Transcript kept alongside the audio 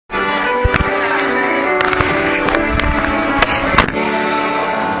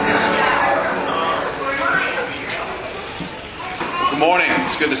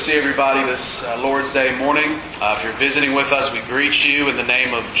good to see everybody this Lord's Day morning. If you're visiting with us, we greet you in the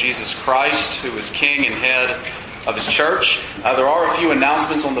name of Jesus Christ, who is King and Head of His church. There are a few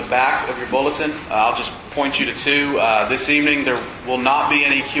announcements on the back of your bulletin. I'll just point you to two. This evening there will not be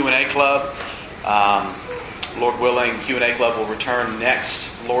any Q&A club. Lord willing, Q&A club will return next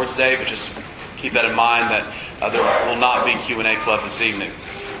Lord's Day, but just keep that in mind that there will not be Q&A club this evening.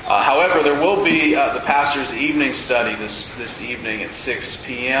 However, there will be the pastor's evening study this evening at 6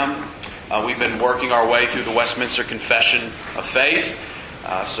 p.m. We've been working our way through the Westminster Confession of Faith.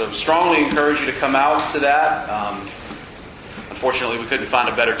 So strongly encourage you to come out to that. Unfortunately, we couldn't find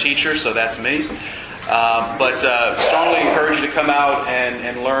a better teacher, so that's me. But strongly encourage you to come out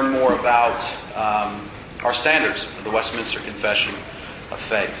and learn more about our standards of the Westminster Confession of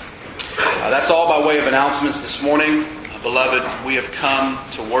Faith. That's all by way of announcements this morning. Beloved, we have come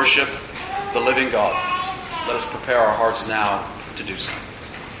to worship the living God. Let us prepare our hearts now to do so.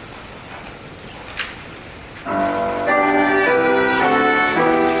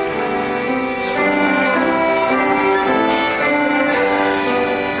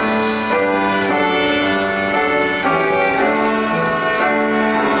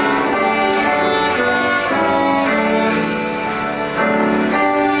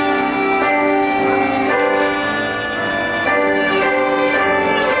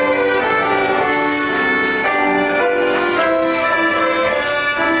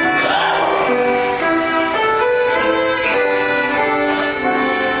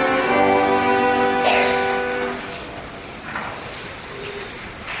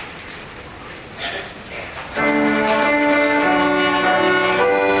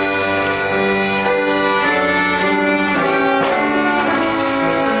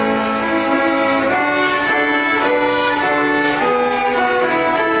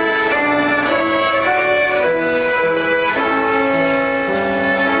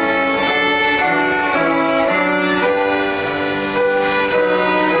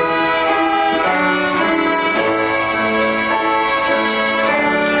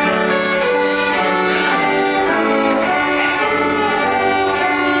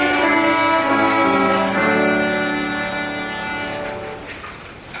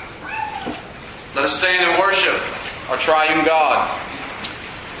 Let us stand and worship our triune God.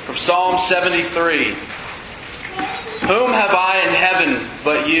 From Psalm 73. Whom have I in heaven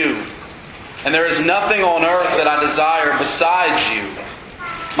but you? And there is nothing on earth that I desire besides you.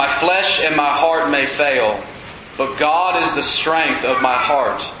 My flesh and my heart may fail, but God is the strength of my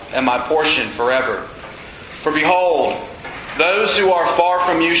heart and my portion forever. For behold, those who are far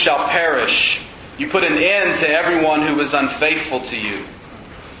from you shall perish. You put an end to everyone who is unfaithful to you.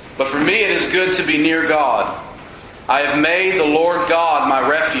 But for me it is good to be near God. I have made the Lord God my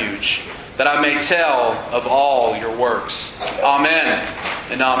refuge, that I may tell of all your works. Amen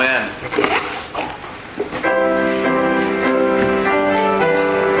and amen.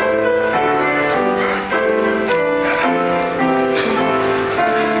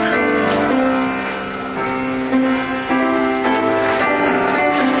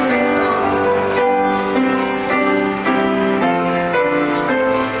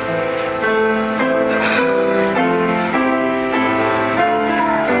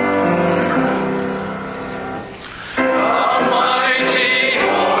 Mighty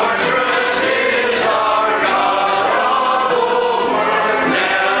fortress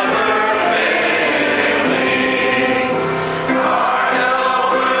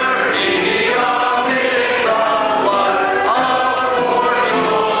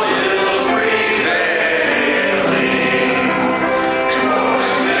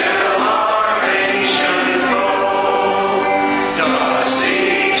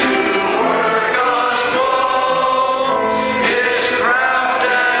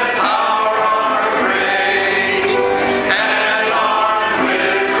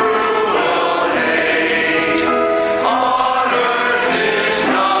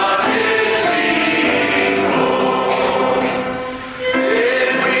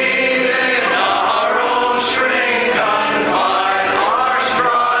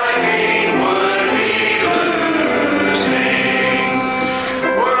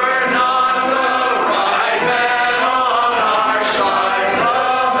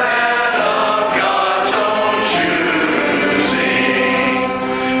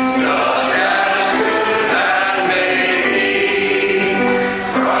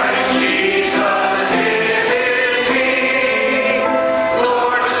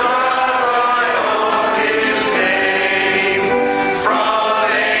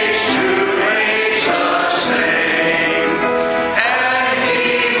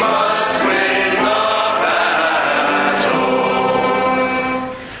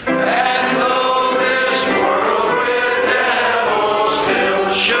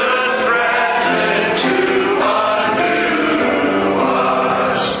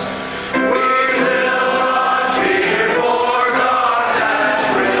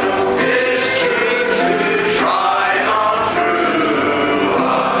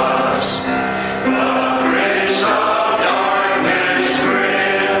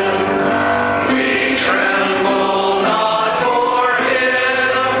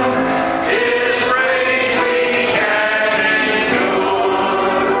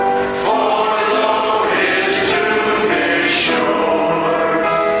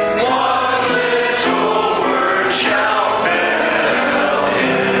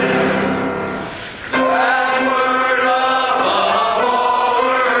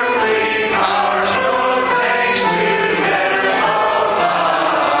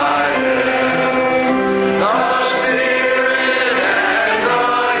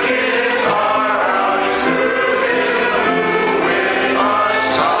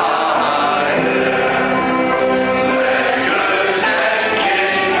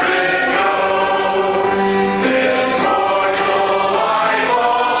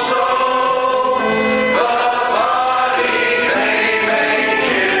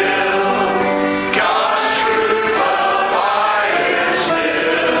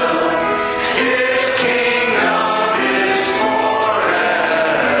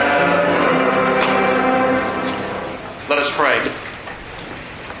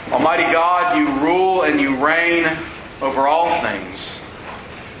Almighty God, you rule and you reign over all things.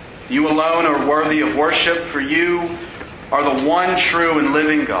 You alone are worthy of worship, for you are the one true and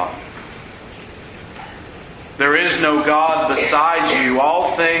living God. There is no God besides you.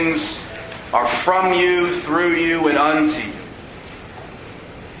 All things are from you, through you, and unto you.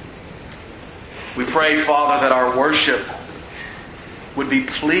 We pray, Father, that our worship would be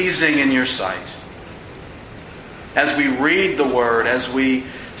pleasing in your sight. As we read the Word, as we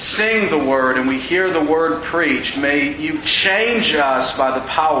sing the Word, and we hear the Word preached, may you change us by the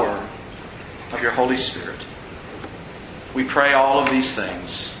power of your Holy Spirit. We pray all of these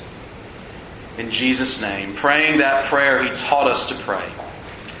things in Jesus' name, praying that prayer He taught us to pray,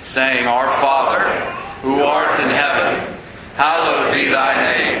 saying, Our Father, who art in heaven, hallowed be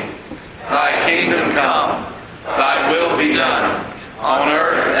thy name. Thy kingdom come, thy will be done, on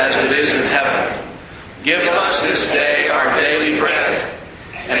earth as it is in heaven. Give us this day our daily bread,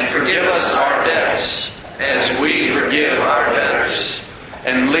 and forgive us our debts, as we forgive our debtors.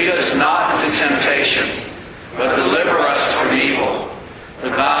 And lead us not into temptation, but deliver us from evil. For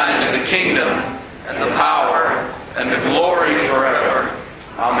thine is the kingdom, and the power, and the glory forever.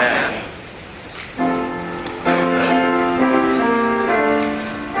 Amen.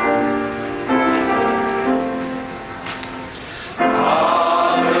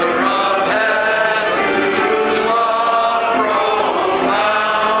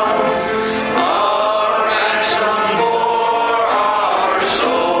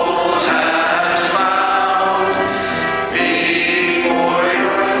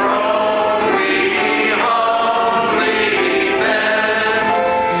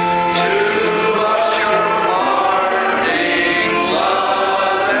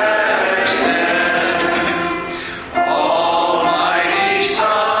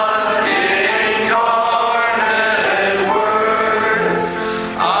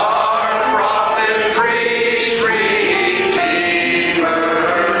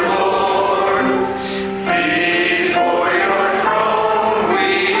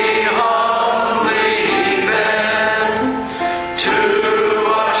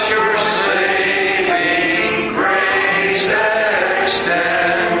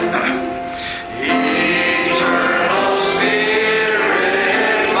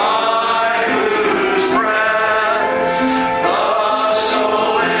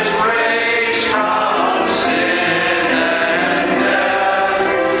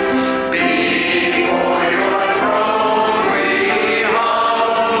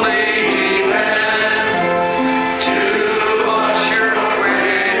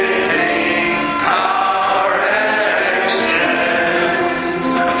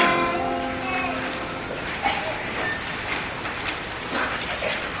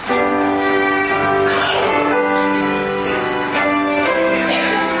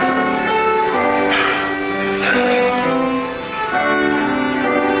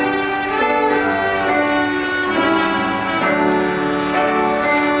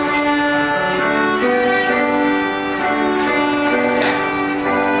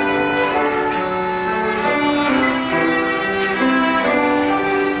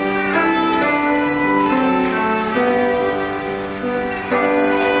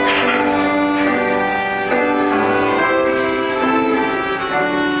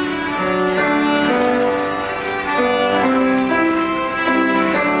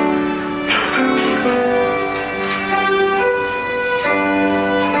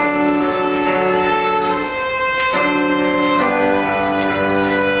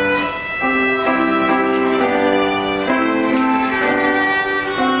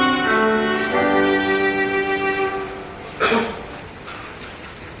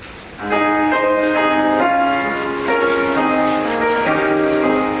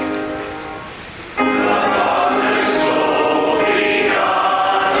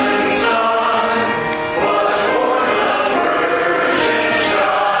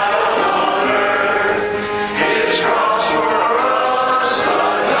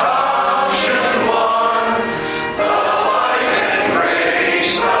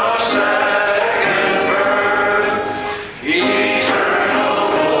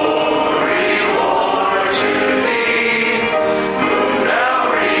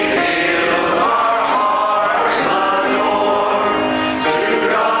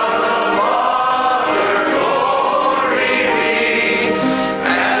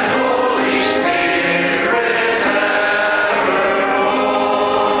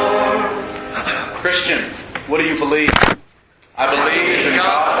 What do you believe? I believe in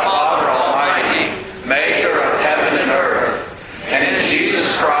God, Father Almighty, maker of heaven and earth, and in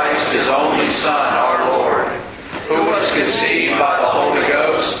Jesus Christ, His only Son, our Lord, who was conceived by the Holy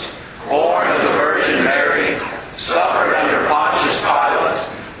Ghost,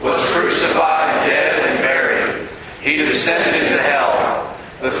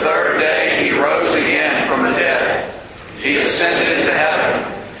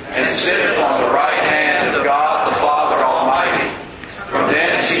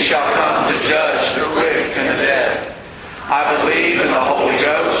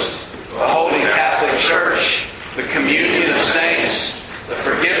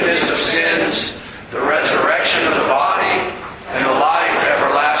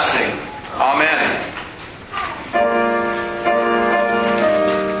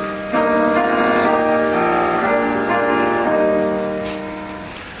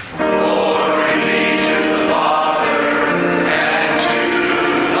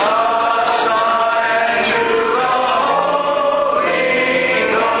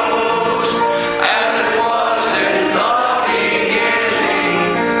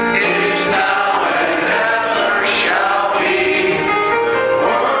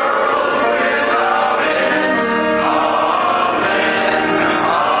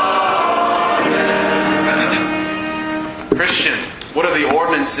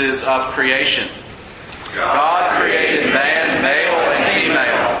 ordinances of creation. God created man, male and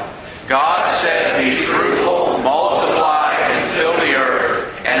female. God said, "Be fruitful, multiply, and fill the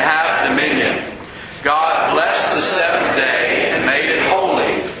earth, and have dominion." God blessed the seventh day and made it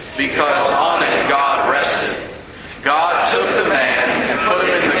holy, because on it God rested. God took the man and put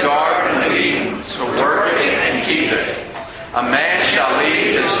him in the Garden of Eden to work it and keep it. A man shall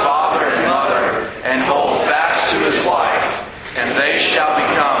leave his father and mother and hold fast to his wife, and they shall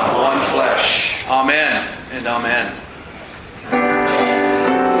become one flesh. Amen and amen.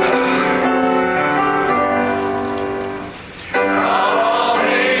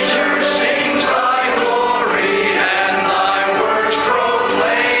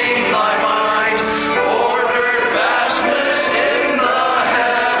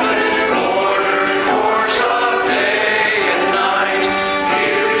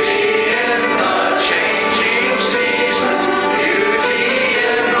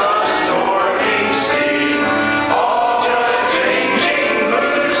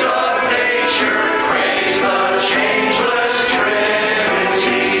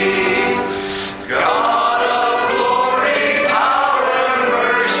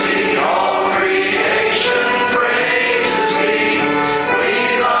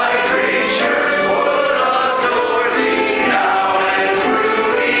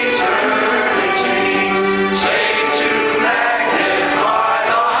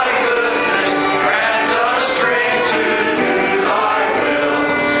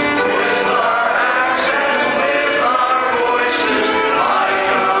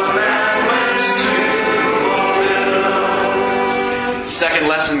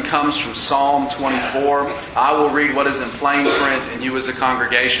 Comes from Psalm 24. I will read what is in plain print, and you as a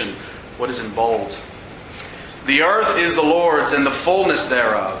congregation, what is in bold. The earth is the Lord's and the fullness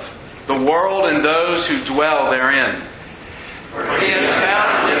thereof, the world and those who dwell therein. For He has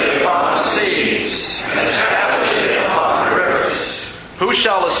founded it upon the seas, and established it upon the rivers. Who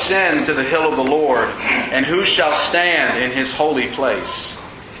shall ascend to the hill of the Lord, and who shall stand in His holy place?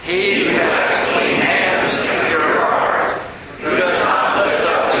 He who has clean hands and a pure heart, who does not lift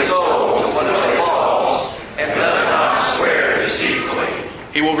up his soul to what is false, and does not swear deceitfully.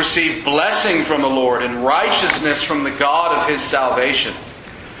 He will receive blessing from the Lord and righteousness from the God of his salvation.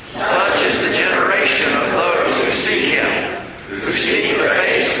 Such is the generation of those who seek Him, who seek the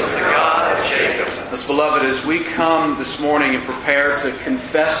face of the God of Jacob. Thus, beloved, as we come this morning and prepare to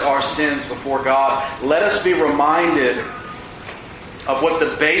confess our sins before God, let us be reminded of what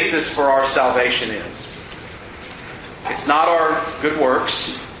the basis for our salvation is. It's not our good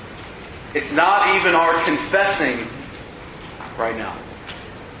works. It's not even our confessing right now.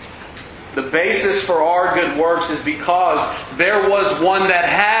 The basis for our good works is because there was one that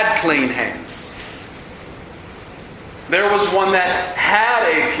had clean hands. There was one that had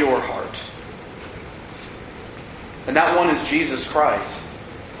a pure heart. And that one is Jesus Christ.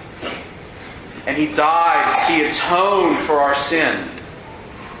 And He died, He atoned for our sin.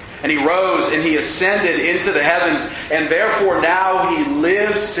 And He rose and He ascended into the heavens. And therefore now He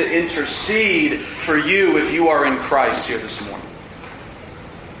lives to intercede for you if you are in Christ here this morning.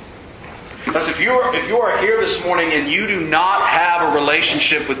 Thus, if you are here this morning and you do not have a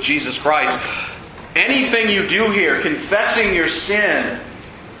relationship with Jesus Christ, anything you do here, confessing your sin,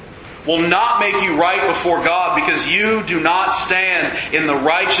 will not make you right before God, because you do not stand in the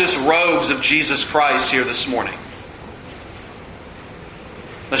righteous robes of Jesus Christ here this morning.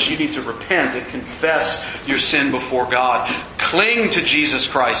 Thus, you need to repent and confess your sin before God. Cling to Jesus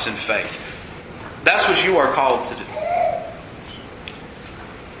Christ in faith. That's what you are called to do.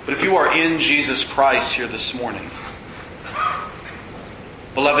 But if you are in Jesus Christ here this morning,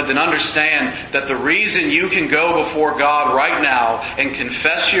 beloved, then understand that the reason you can go before God right now and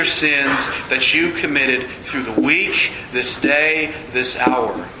confess your sins that you committed through the week, this day, this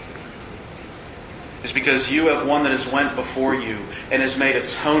hour, is because you have one that has went before you and has made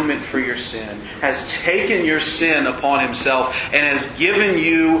atonement for your sin, has taken your sin upon Himself, and has given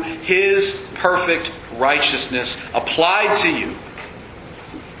you His perfect righteousness applied to you.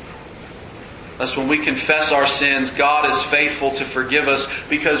 Thus, when we confess our sins, God is faithful to forgive us,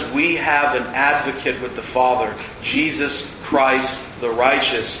 because we have an advocate with the Father, Jesus Christ the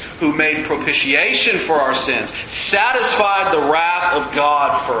righteous, who made propitiation for our sins, satisfied the wrath of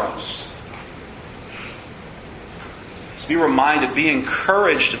God for us. So be reminded, be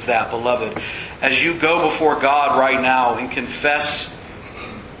encouraged of that, beloved, as you go before God right now and confess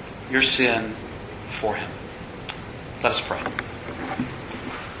your sin before Him. Let us pray.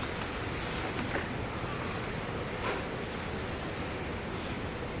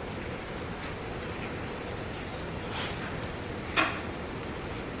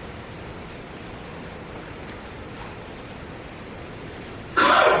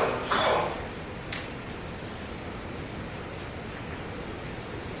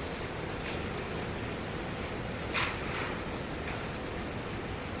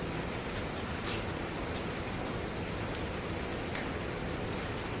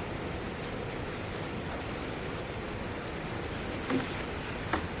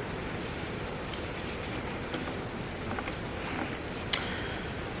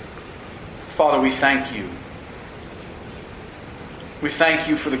 Father, we thank you. We thank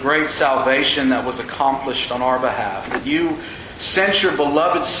you for the great salvation that was accomplished on our behalf, that you sent your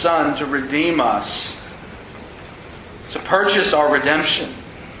beloved Son to redeem us, to purchase our redemption.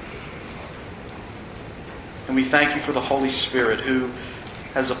 And we thank you for the Holy Spirit who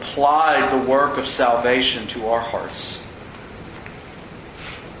has applied the work of salvation to our hearts.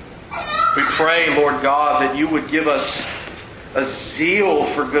 We pray, Lord God, that you would give us a zeal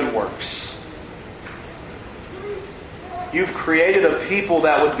for good works. You've created a people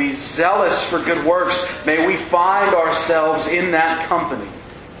that would be zealous for good works. May we find ourselves in that company.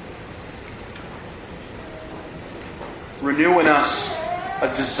 Renew in us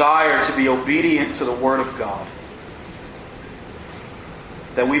a desire to be obedient to the Word of God,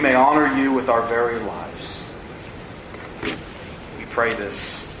 that we may honor you with our very lives. We pray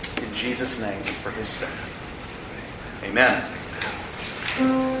this in Jesus' name for His sake. Amen.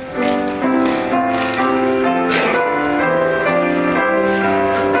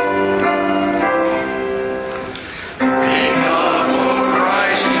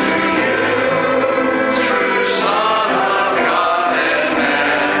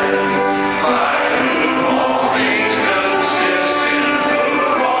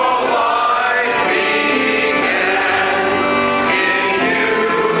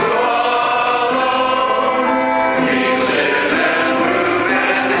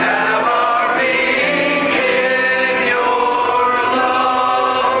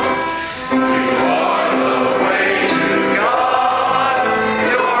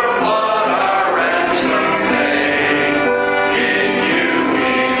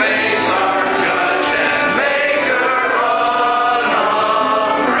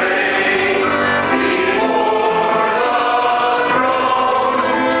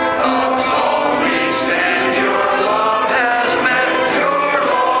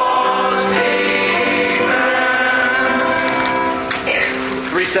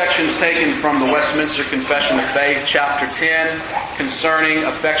 Taken from the Westminster Confession of Faith, chapter 10, concerning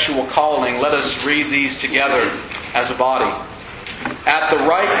effectual calling. Let us read these together as a body. At the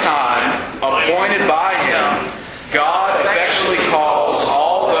right time, appointed by Him, God effectually calls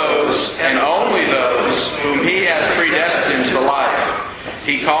all those and only those whom He has predestined to life.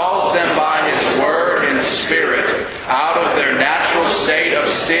 He calls them by His Word and Spirit out of their natural state of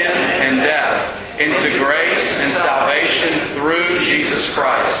sin and death into grace and salvation through Jesus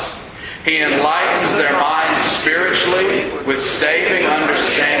Christ. He enlightens their minds spiritually with saving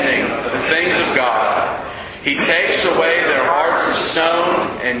understanding of the things of God. He takes away their hearts of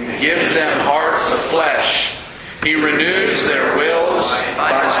stone and gives them hearts of flesh. He renews their wills by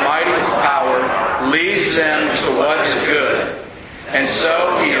His mighty power, leads them to what is good. And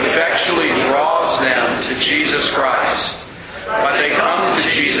so He effectually draws them to Jesus Christ. But they come to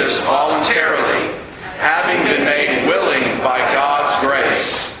Jesus voluntarily, having been made willing by God's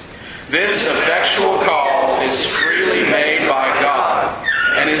grace. This effectual call is freely made by God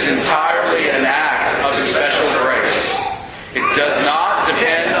and is entirely an act of special grace. It does not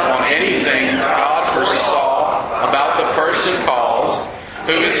depend on anything God foresaw about the person called,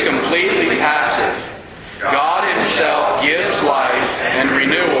 who is completely passive. God Himself gives life and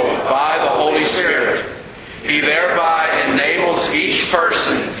renewal by the Holy Spirit. He thereby enables each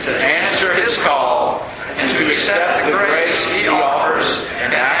person to answer His call and to accept the grace He offers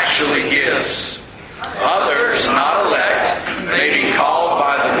and actually gives. Others, not elect, may be called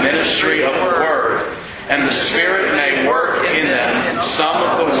by the ministry of the Word, and the Spirit may work in them in some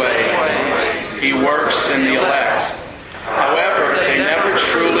of the ways He works in the elect. However, they never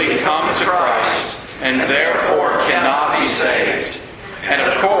truly come to Christ, and therefore cannot be saved. And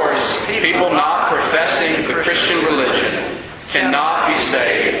of course, people not professing the Christian religion cannot be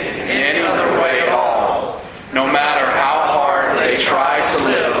saved in any other way at all, no matter how hard they try to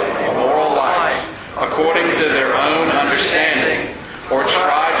live a moral life according to their own understanding, or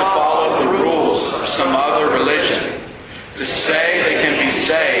try to follow the rules of some other religion. To say they can be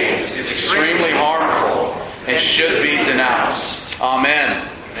saved is extremely harmful and should be denounced. Amen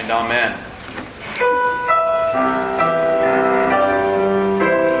and amen.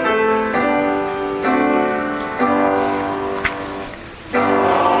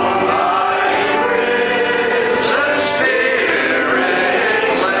 The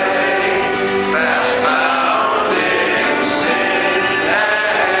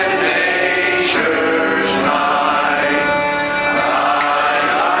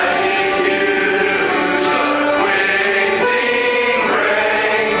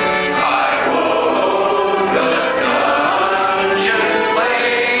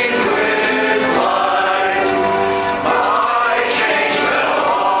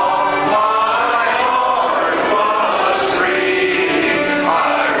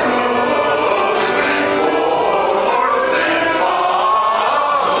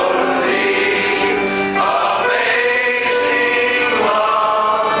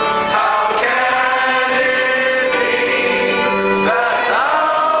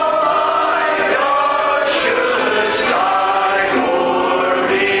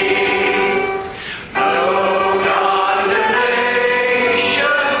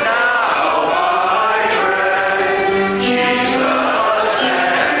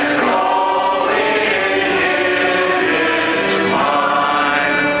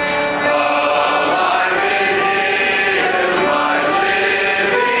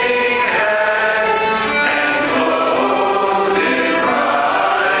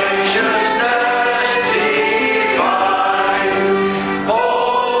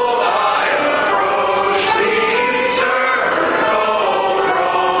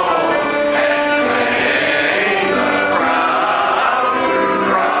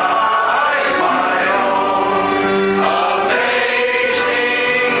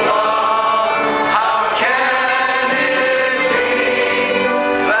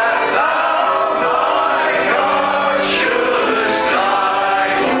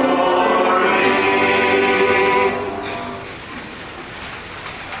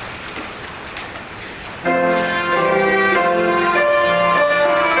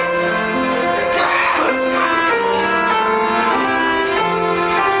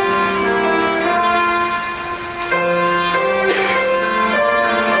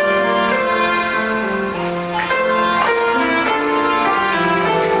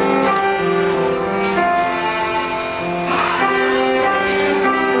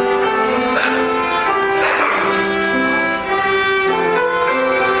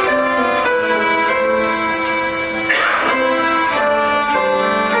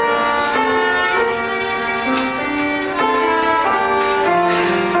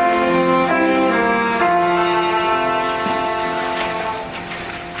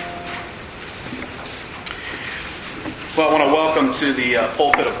welcome to the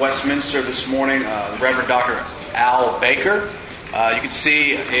pulpit of Westminster this morning, the Reverend Dr. Al Baker. You can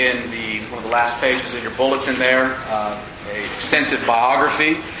see in one of the last pages of your bulletin there an extensive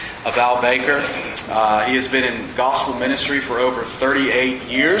biography of Al Baker. He has been in gospel ministry for over 38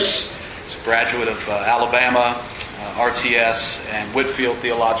 years. He's a graduate of Alabama, RTS, and Whitfield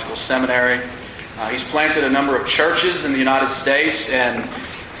Theological Seminary. He's planted a number of churches in the United States and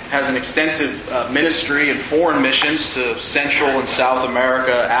has an extensive ministry in foreign missions to Central and South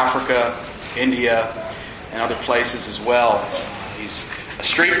America, Africa, India, and other places as well. He's a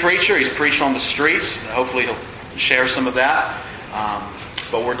street preacher. He's preached on the streets. Hopefully he'll share some of that.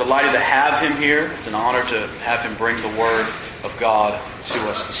 But we're delighted to have him here. It's an honor to have him bring the Word of God to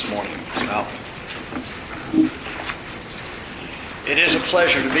us this morning. Al. It is a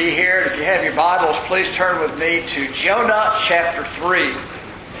pleasure to be here. If you have your Bibles, please turn with me to Jonah chapter 3.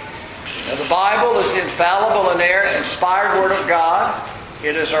 Now, the Bible is the infallible, inerrant, inspired Word of God.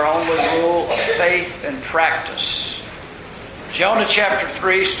 It is our only rule of faith and practice. Jonah chapter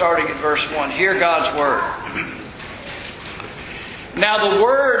 3, starting at verse 1. Hear God's Word. Now the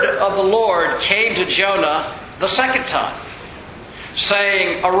word of the Lord came to Jonah the second time,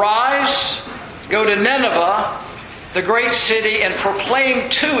 saying, Arise, go to Nineveh, the great city, and proclaim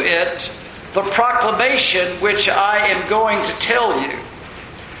to it the proclamation which I am going to tell you.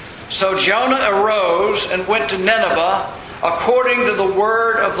 So Jonah arose and went to Nineveh according to the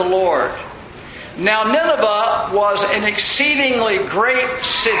word of the Lord. Now Nineveh was an exceedingly great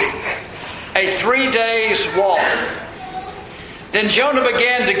city, a 3 days' walk. Then Jonah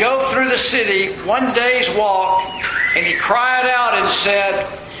began to go through the city 1 day's walk, and he cried out and said,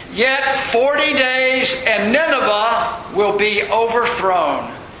 Yet 40 days and Nineveh will be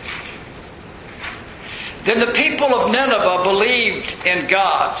overthrown. Then the people of Nineveh believed in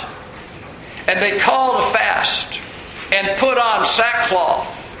God, and they called a fast and put on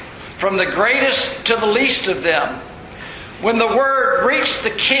sackcloth, from the greatest to the least of them. When the word reached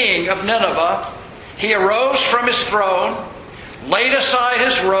the king of Nineveh, he arose from his throne, laid aside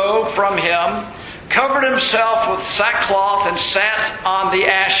his robe from him, covered himself with sackcloth, and sat on the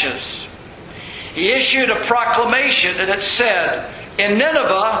ashes. He issued a proclamation, and it said, In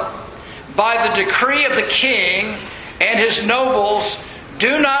Nineveh, by the decree of the king and his nobles,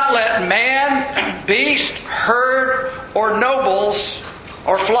 do not let man, beast, herd, or nobles,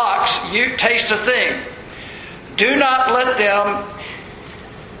 or flocks taste a thing. Do not let them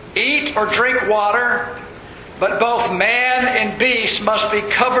eat or drink water, but both man and beast must be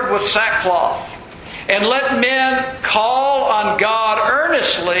covered with sackcloth. And let men call on God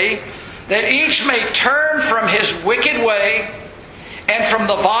earnestly, that each may turn from his wicked way and from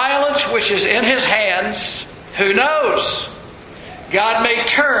the violence which is in his hands. Who knows? God may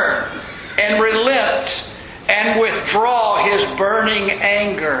turn and relent and withdraw his burning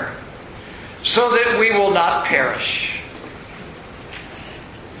anger, so that we will not perish.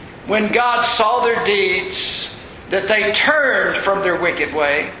 When God saw their deeds, that they turned from their wicked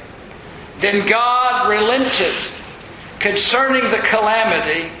way, then God relented concerning the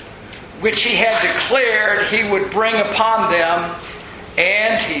calamity which he had declared he would bring upon them,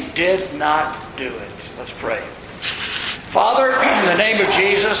 and he did not do it. Let's pray. Father, in the name of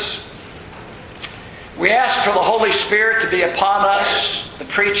Jesus, we ask for the Holy Spirit to be upon us, the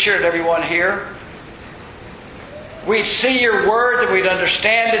preacher and everyone here. We'd see your word, that we'd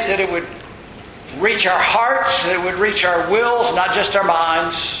understand it, that it would reach our hearts, that it would reach our wills, not just our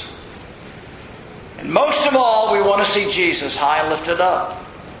minds. And most of all, we want to see Jesus high and lifted up.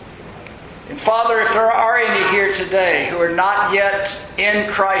 And Father, if there are any here today who are not yet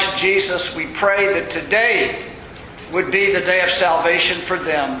in Christ Jesus, we pray that today would be the day of salvation for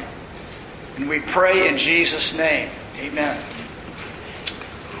them. And we pray in Jesus' name. Amen.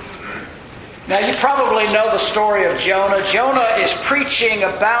 Now you probably know the story of Jonah. Jonah is preaching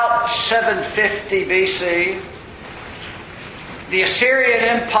about 750 BC. The Assyrian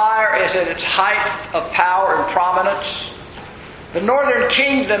Empire is at its height of power and prominence. The northern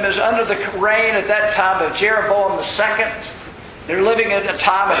kingdom is under the reign at that time of Jeroboam II. They're living in a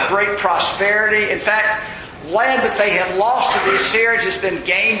time of great prosperity. In fact, land that they had lost to the Assyrians has been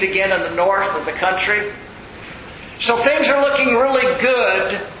gained again in the north of the country. So things are looking really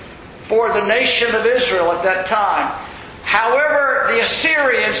good for the nation of Israel at that time. However, the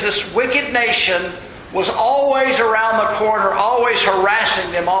Assyrians, this wicked nation, was always around the corner, always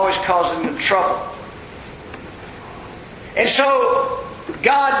harassing them, always causing them trouble. And so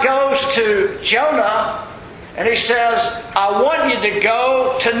God goes to Jonah and he says, I want you to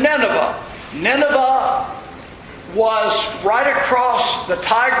go to Nineveh. Nineveh was right across the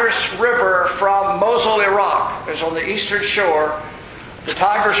Tigris River from Mosul, Iraq. It was on the eastern shore of the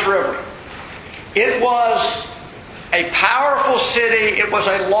Tigris River. It was a powerful city. It was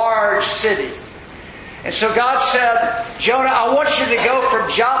a large city. And so God said, Jonah, I want you to go from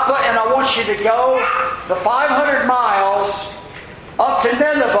Joppa, and I want you to go the 500 miles up to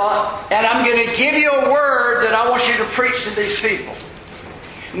Nineveh, and I'm going to give you a word that I want you to preach to these people.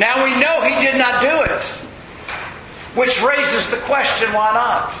 Now we know he did not do it, which raises the question, why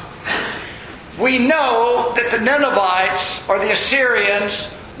not? We know that the Ninevites, or the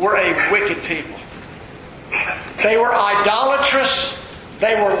Assyrians, were a wicked people. They were idolatrous,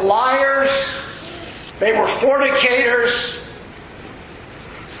 they were liars, they were fornicators,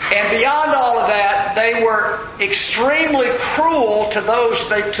 and beyond all of that, they were extremely cruel to those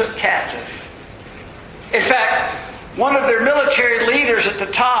they took captive. In fact, one of their military leaders at the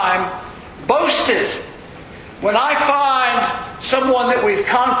time boasted, when I find someone that we've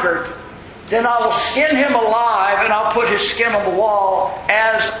conquered, then I will skin him alive and I'll put his skin on the wall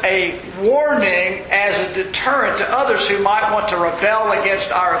as a warning, as a deterrent to others who might want to rebel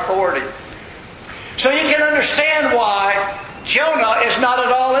against our authority. So you can understand why Jonah is not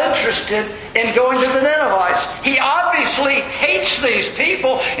at all interested in going to the Ninevites. He obviously hates these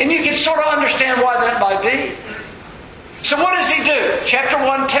people, and you can sort of understand why that might be. So what does he do? Chapter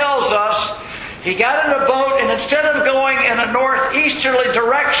 1 tells us he got in a boat, and instead of going in a northeasterly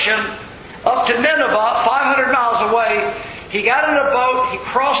direction up to Nineveh, 500 miles away, he got in a boat, he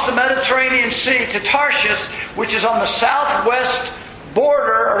crossed the Mediterranean Sea to Tarshish, which is on the southwest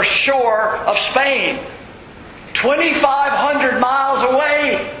border or shore of Spain. 2,500 miles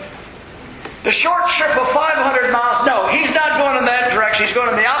away. The short trip of 500 miles, no, he's not going in that direction. He's going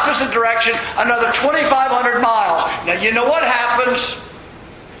in the opposite direction, another 2,500 miles. Now, you know what happens?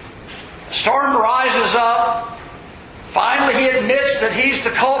 The storm rises up. Finally, he admits that he's the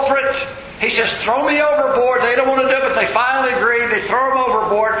culprit. He says, throw me overboard. They don't want to do it, but they finally agree. They throw him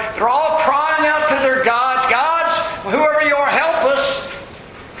overboard. They're all crying out to their gods, gods, whoever you are, help us.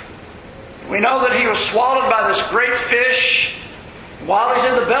 We know that he was swallowed by this great fish. While he's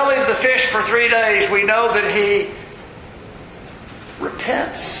in the belly of the fish for 3 days, we know that he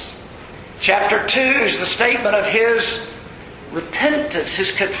repents. Chapter 2 is the statement of his repentance,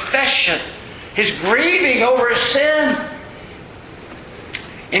 his confession, his grieving over his sin.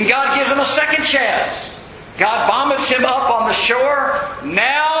 And God gives him a second chance. God vomits him up on the shore.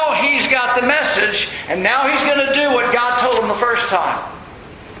 Now he's got the message, and now he's going to do what God told him the first time.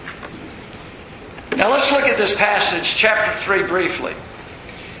 Now let's look at this passage, chapter 3, briefly.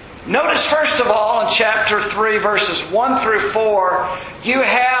 Notice first of all in chapter 3, verses 1 through 4, you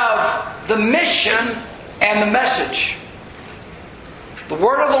have the mission and the message. The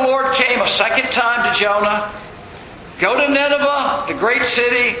word of the Lord came a second time to Jonah. Go to Nineveh, the great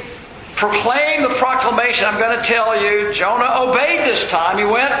city, proclaim the proclamation I'm going to tell you. Jonah obeyed this time. He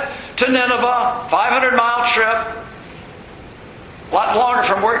went to Nineveh, 500-mile trip. A lot longer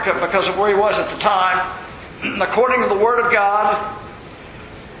from where because of where he was at the time. According to the Word of God,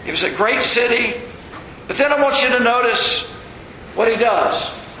 it was a great city. But then I want you to notice what he does.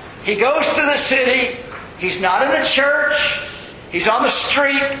 He goes to the city. He's not in a church. He's on the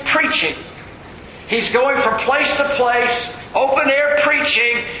street preaching. He's going from place to place, open air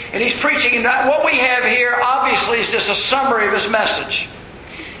preaching, and he's preaching. And what we have here, obviously, is just a summary of his message.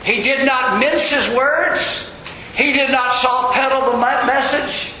 He did not mince his words. He did not soft pedal the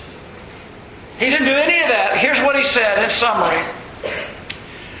message. He didn't do any of that. Here's what he said in summary.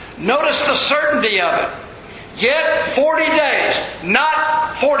 Notice the certainty of it. Yet 40 days,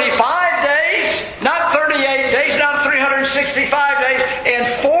 not 45 days, not 38 days, not 365 days, in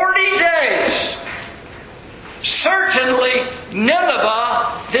 40 days, certainly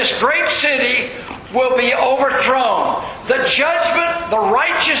Nineveh, this great city, will be overthrown. The judgment, the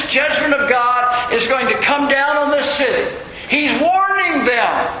righteous judgment of God is going to come down on this city. He's warning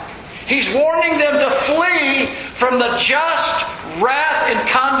them. He's warning them to flee from the just wrath and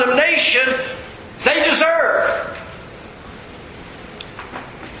condemnation they deserve.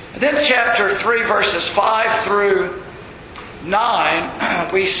 And then chapter 3, verses 5 through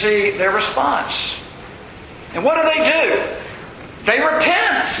 9, we see their response. And what do? They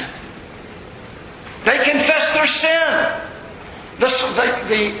repent. They confess their sin.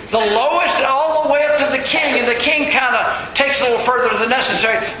 The lowest all the way up to the king, and the king kind of takes a little further than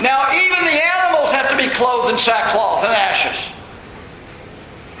necessary. Now even the animals have to be clothed in sackcloth and ashes.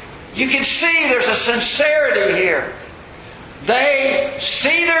 You can see there's a sincerity here. They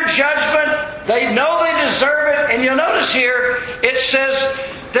see their judgment. They know they deserve it. And you'll notice here, it says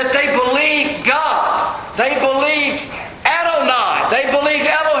that they believed God. They believed Adonai. They believed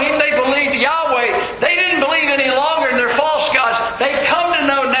Elohim. They believed Yahweh. They didn't believe any longer in their false gods. They've come to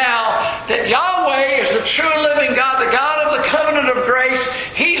know now that Yahweh is the true and living God, the God of the covenant of grace.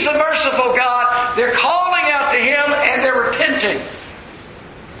 He's the merciful God. They're calling out to Him and they're repenting.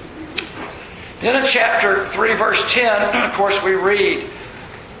 Then in chapter 3, verse 10, of course, we read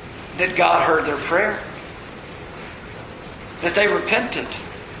that God heard their prayer, that they repented,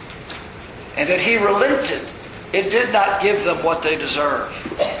 and that He relented. It did not give them what they deserved.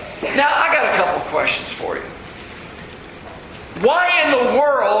 Now, I got a couple questions for you. Why in the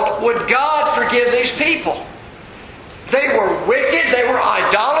world would God forgive these people? They were wicked. They were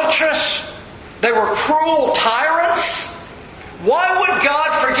idolatrous. They were cruel tyrants. Why would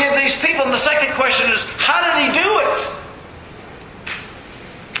God forgive these people? And the second question is, how did He do it?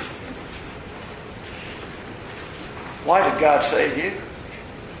 Why did God save you?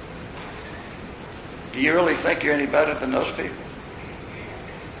 Do you really think you're any better than those people?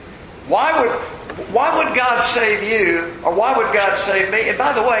 Why would God save you, or why would God save me? And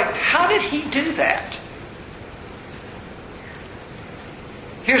by the way, how did He do that?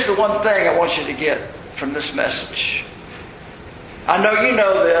 Here's the one thing I want you to get from this message. I know you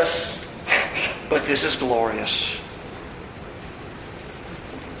know this, but this is glorious.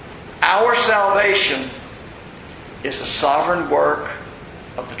 Our salvation is a sovereign work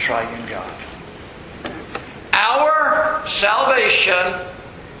of the triune God. Our salvation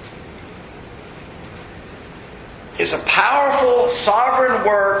is a powerful, sovereign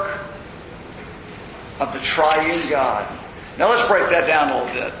work of the triune God. Now let's break that down a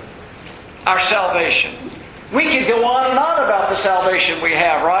little bit. Our salvation. We could go on and on about the salvation we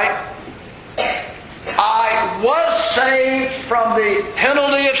have, right? I was saved from the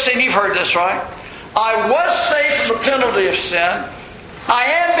penalty of sin. You've heard this, right? I was saved from the penalty of sin. I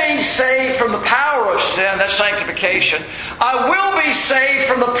am being saved from the power of sin. That's sanctification. I will be saved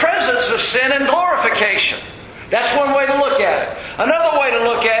from the presence of sin and glorification. That's one way to look at it. Another way to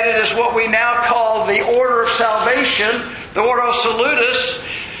look at it is what we now call the order of salvation, the Ordo Salutis.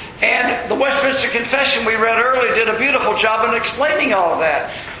 And the Westminster Confession we read earlier did a beautiful job in explaining all of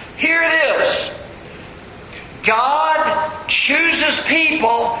that. Here it is. God chooses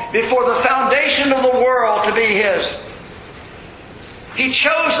people before the foundation of the world to be His. He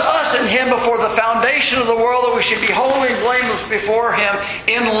chose us in Him before the foundation of the world that we should be holy and blameless before Him.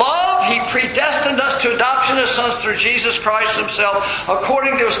 In love, He predestined us to adoption as sons through Jesus Christ Himself,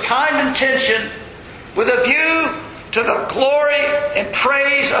 according to His kind intention, with a view to the glory and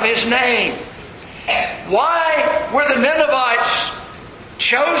praise of His name. Why were the Ninevites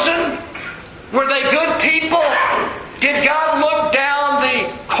chosen? Were they good people? Did God look down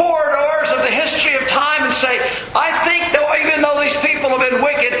the corridors of the history of time and say, I think that even though these people have been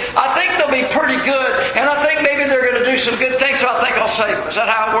wicked, I think they'll be pretty good, and I think maybe they're going to do some good things, so I think I'll save them. Is that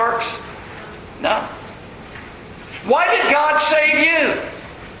how it works? No. Why did God save you?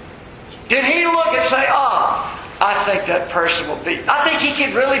 Did He look and say, I think that person will be, I think he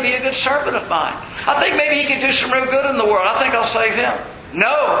could really be a good servant of mine. I think maybe he could do some real good in the world. I think I'll save him.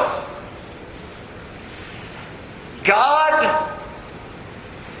 No. God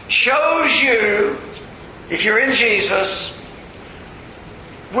chose you, if you're in Jesus,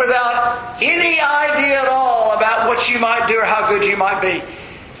 without any idea at all about what you might do or how good you might be.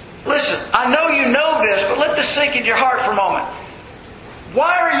 Listen, I know you know this, but let this sink in your heart for a moment.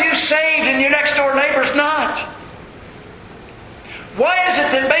 Why are you saved and your next door neighbor's not? Why is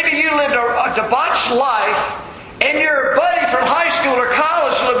it that maybe you lived a debauched life and your buddy from high school or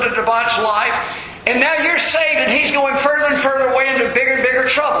college lived a debauched life, and now you're saved and he's going further and further away into bigger and bigger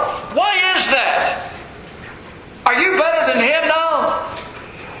trouble? Why is that? Are you better than him? No.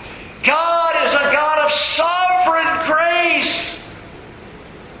 God is a God of sovereign grace.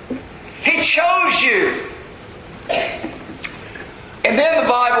 He chose you. And then the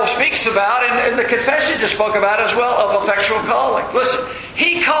Bible speaks about, and the confession just spoke about as well, of effectual calling. Listen,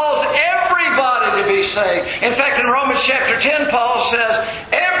 He calls everybody to be saved. In fact, in Romans chapter 10, Paul says,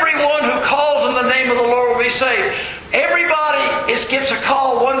 everyone who calls on the name of the Lord will be saved. Everybody gets a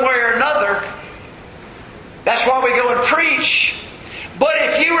call one way or another. That's why we go and preach. But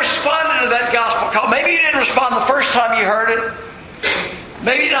if you responded to that gospel call, maybe you didn't respond the first time you heard it,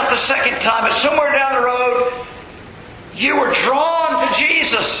 maybe not the second time, but somewhere down the road, you were drawn to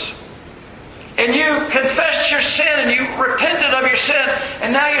Jesus. And you confessed your sin and you repented of your sin.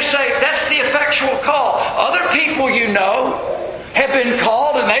 And now you're saved. That's the effectual call. Other people you know have been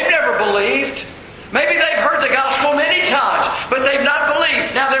called and they've never believed. Maybe they've heard the gospel many times, but they've not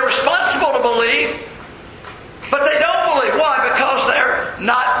believed. Now they're responsible to believe, but they don't believe. Why? Because they're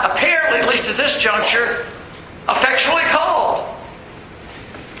not at this juncture, effectually called.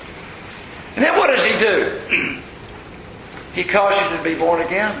 And then what does He do? He calls you to be born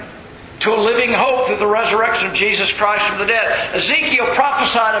again, to a living hope through the resurrection of Jesus Christ from the dead. Ezekiel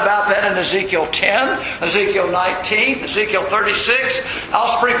prophesied about that in Ezekiel 10, Ezekiel 19, Ezekiel 36.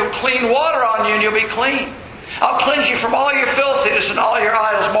 I'll sprinkle clean water on you and you'll be clean. I'll cleanse you from all your filthiness and all your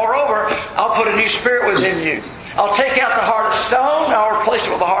idols. Moreover, I'll put a new spirit within you. I'll take out the heart of stone, I'll replace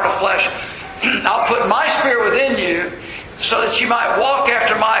it with a heart of flesh. I'll put my spirit within you so that you might walk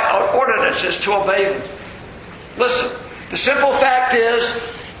after my ordinances to obey them. Listen, the simple fact is,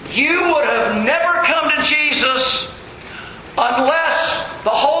 you would have never come to Jesus unless the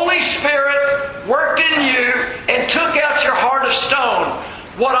Holy Spirit worked in you and took out your heart of stone.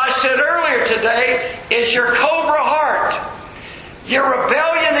 What I said earlier today is your cobra heart. Your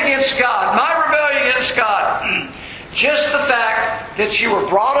rebellion against God. My rebellion against God. Just the fact that you were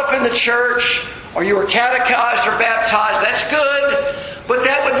brought up in the church or you were catechized or baptized, that's good, but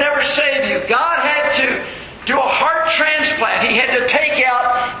that would never save you. God had to do a heart transplant. He had to take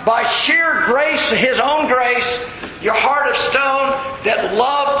out, by sheer grace, His own grace, your heart of stone that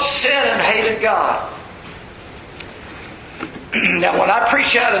loved sin and hated God. Now, when I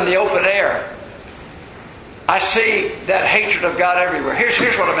preach out in the open air, I see that hatred of God everywhere. Here's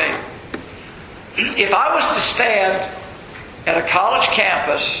what I mean. If I was to stand at a college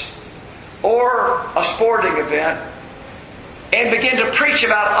campus or a sporting event and begin to preach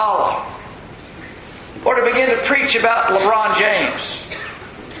about Allah, or to begin to preach about LeBron James,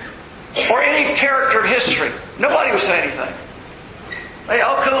 or any character of history, nobody would say anything. Hey,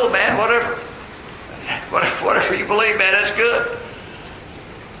 oh cool, man, whatever. Whatever you believe, man, that's good.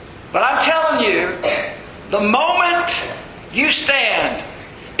 But I'm telling you, the moment you stand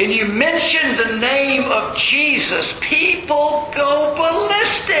and you mention the name of Jesus, people go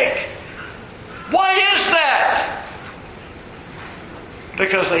ballistic. Why is that?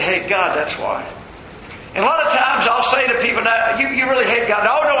 Because they hate God, that's why. And a lot of times I'll say to people, now, you really hate God.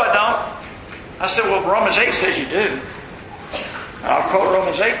 No, I don't. I said, well, Romans 8 says you do. I'll quote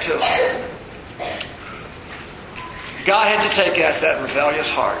Romans 8 to them. God had to take out that rebellious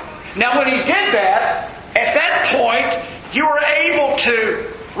heart. Now when He did that, at that point, you were able to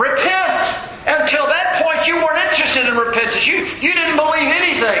repent. Until that point, you weren't interested in repentance. You didn't believe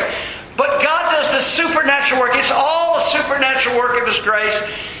anything. But God does this supernatural work. It's all a supernatural work of His grace.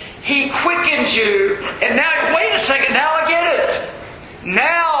 He quickens you. And now, wait a second, now I get it.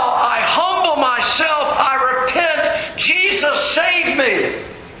 Now I humble myself. I repent. Jesus saved me.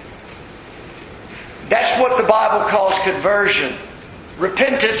 That's what the Bible calls conversion.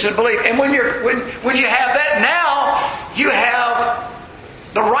 Repentance and belief. And when you have that, now you have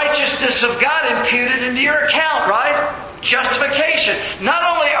the righteousness of God imputed into your account, right? Justification. Not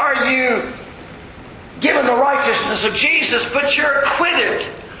only are you given the righteousness of Jesus, but you're acquitted.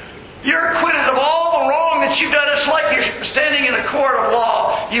 You're acquitted of all the wrong that you've done. It's like you're standing in a court of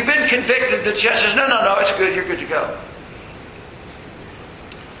law. You've been convicted. The judge says, no, it's good. You're good to go.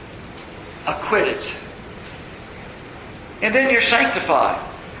 Acquitted. And then you're sanctified.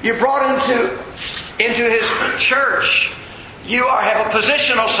 You're brought into His church. You have a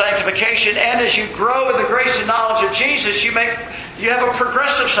positional sanctification, and as you grow in the grace and knowledge of Jesus, you have a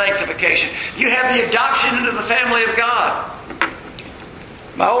progressive sanctification. You have the adoption into the family of God.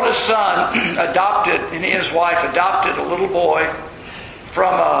 My oldest son adopted, and he and his wife adopted a little boy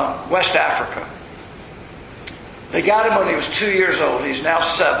from West Africa. They got him when he was 2 years old. He's now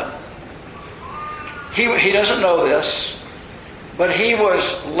 7. He doesn't know this, but he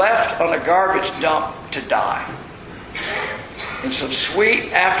was left on a garbage dump to die. And some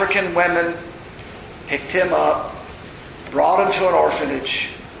sweet African women picked him up, brought him to an orphanage.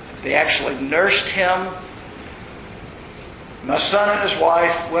 They actually nursed him. My son and his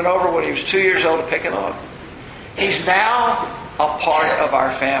wife went over when he was 2 years old to pick him up. He's now a part of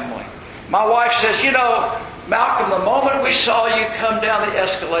our family. My wife says, Malcolm, the moment we saw you come down the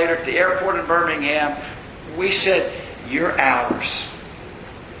escalator at the airport in Birmingham, we said, you're ours.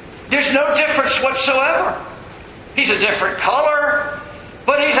 There's no difference whatsoever. He's a different color,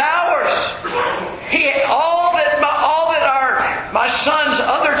 but he's ours. All that my son's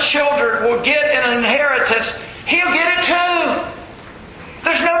other children will get in an inheritance, he'll get it too.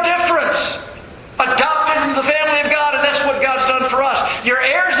 There's no difference. Adopted into the family of God, and that's what God's done for us. You're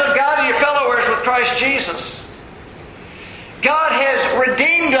heirs of God and you're fellow heirs with Christ Jesus. God has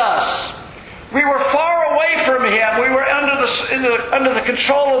redeemed us. We were far away from Him. We were under the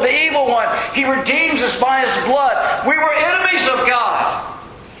control of the evil one. He redeems us by His blood. We were enemies of God.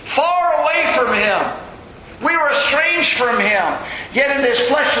 Far away from Him. We were estranged from Him. Yet in His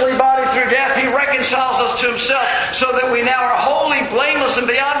fleshly body through death, reconciles us to Himself, so that we now are holy, blameless, and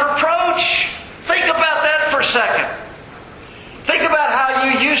beyond reproach. Think about that for a second. Think about how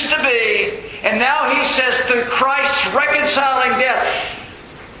you used to be, and now He says through Christ's reconciling death,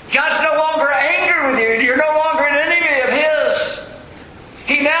 God's no longer angry with you. You're no longer an enemy of His.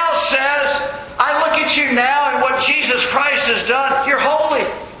 He now says, I look at you now and what Jesus Christ has done. You're holy.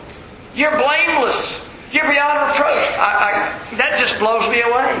 You're blameless. You're beyond reproach. That just blows me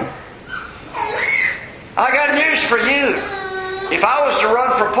away. I got news for you. If I was to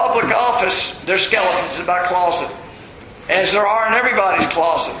run for public office, there's skeletons in my closet, as there are in everybody's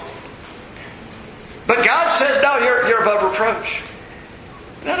closet. But God says, no, you're above reproach.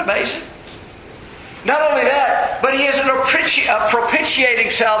 Isn't that amazing? Not only that, but He has a propitiating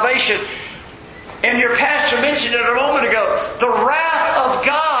salvation. And your pastor mentioned it a moment ago. The wrath of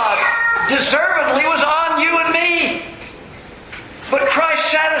God deservedly was on you and me. But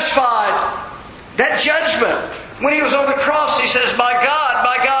Christ satisfied that judgment. When He was on the cross, He says, my God,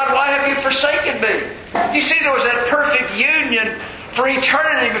 why have you forsaken me? You see, there was that perfect union for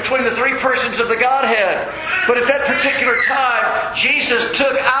eternity between the three persons of the Godhead. But at that particular time, Jesus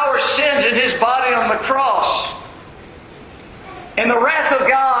took our sins in His body on the cross. And the wrath of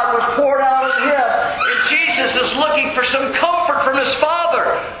God was poured out on Him. And Jesus is looking for some comfort from His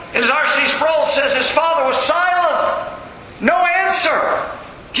Father. As R.C. Sproul says, His Father was silent. No answer.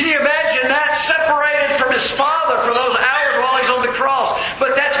 Can you imagine that? Separated from His Father for those hours while He's on the cross.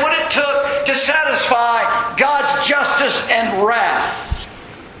 But that's what it took to satisfy God's justice and wrath.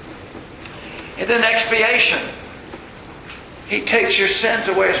 And then expiation. He takes your sins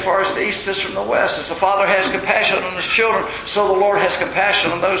away as far as the east is from the west. As the Father has compassion on His children, so the Lord has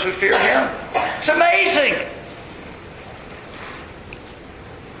compassion on those who fear Him. It's amazing.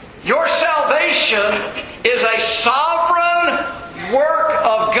 Your salvation is a sovereign work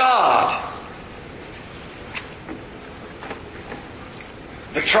of God.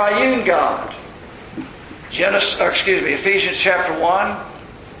 The triune God. Ephesians chapter 1.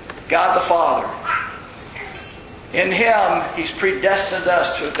 God the Father. In Him, He's predestined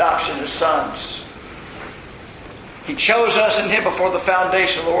us to adoption as sons. He chose us in Him before the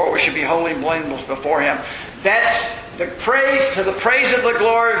foundation of the world. We should be holy and blameless before Him. That's the praise of the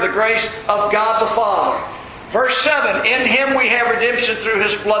glory of the grace of God the Father. Verse 7, in Him we have redemption through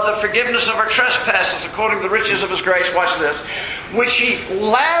His blood, the forgiveness of our trespasses, according to the riches of His grace. Watch this. Which He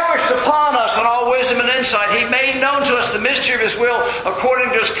lavished upon us in all wisdom and insight. He made known to us the mystery of His will,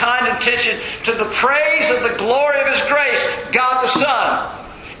 according to His kind intention, to the praise of the glory of His grace, God the Son.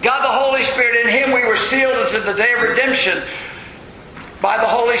 God the Holy Spirit, in Him we were sealed unto the day of redemption by the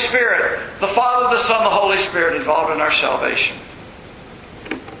Holy Spirit. The Father, the Son, the Holy Spirit involved in our salvation.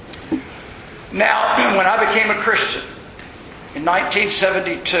 Now, when I became a Christian in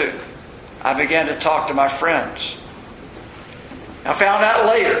 1972, I began to talk to my friends. I found out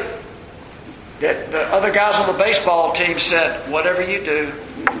later that the other guys on the baseball team said, whatever you do,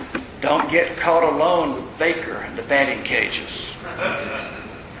 don't get caught alone with Baker in the batting cages.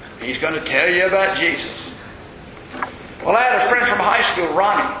 He's going to tell you about Jesus. Well, I had a friend from high school,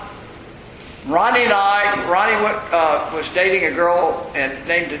 Ronnie. Ronnie was dating a girl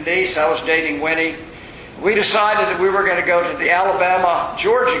named Denise. I was dating Winnie. We decided that we were going to go to the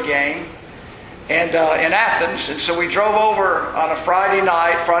Alabama-Georgia game in Athens. And so we drove over on a Friday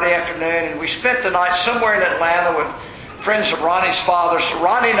afternoon, and we spent the night somewhere in Atlanta with friends of Ronnie's father. So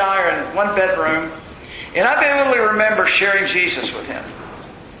Ronnie and I are in one bedroom. And I vividly remember sharing Jesus with him.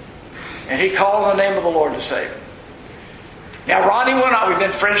 And he called on the name of the Lord to save him. Now, Ronnie went on, we've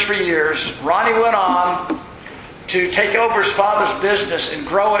been friends for years. Ronnie went on to take over his father's business and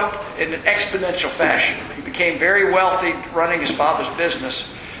grow it in an exponential fashion. He became very wealthy running his father's business.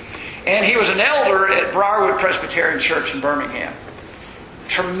 And he was an elder at Briarwood Presbyterian Church in Birmingham.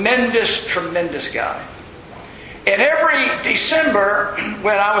 Tremendous, tremendous guy. And every December,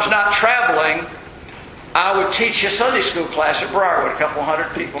 when I was not traveling, I would teach a Sunday school class at Briarwood, a couple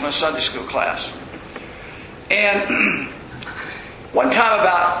hundred people in a Sunday school class. And one time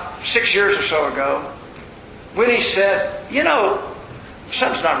about 6 years or so ago, Winnie said,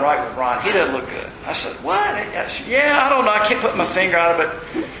 something's not right with Ron. He doesn't look good. I said, what? I don't know. I can't put my finger on it, but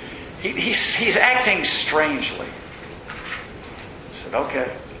he's acting strangely. I said,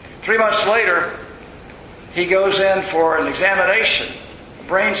 okay. 3 months later, he goes in for an examination, a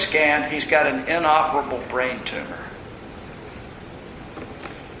brain scan. He's got an inoperable brain tumor.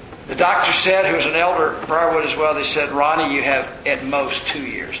 The doctor said, who was an elder at Briarwood as well, they said, Ronnie, you have at most 2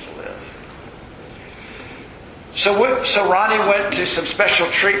 years to live. So Ronnie went to some special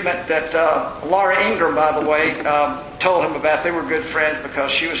treatment that Laura Ingram, by the way, told him about. They were good friends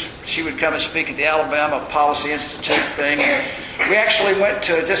because she would come and speak at the Alabama Policy Institute thing. And we actually went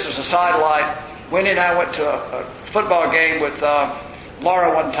to, just as a sidelight, Wendy and I went to a football game with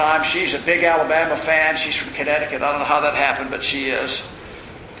Laura one time. She's a big Alabama fan. She's from Connecticut. I don't know how that happened, but she is.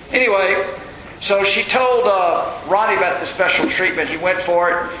 Anyway, so she told Ronnie about the special treatment. He went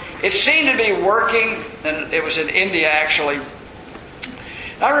for it. It seemed to be working, and it was in India actually.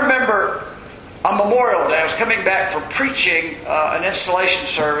 I remember on Memorial Day, I was coming back from preaching an installation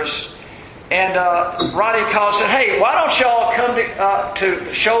service, and Ronnie called and said, "Hey, why don't y'all come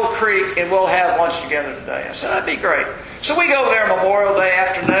to Shoal Creek and we'll have lunch together today?" I said, "That'd be great." So we go over there Memorial Day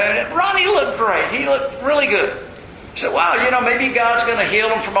afternoon, and Ronnie looked great. He looked really good. I said, "Wow, maybe God's going to heal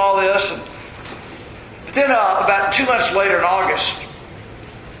him from all this." But then about 2 months later in August,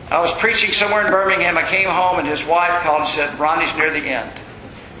 I was preaching somewhere in Birmingham. I came home and his wife called and said, "Ronnie's near the end.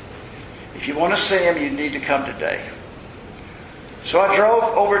 If you want to see him, you need to come today." So I drove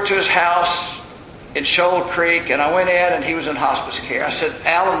over to his house in Shoal Creek, and I went in, and he was in hospice care. I said,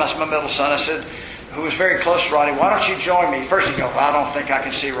 Alan, that's my middle son, I said, who was very close to Ronnie, "Why don't you join me?" First he goes, "I don't think I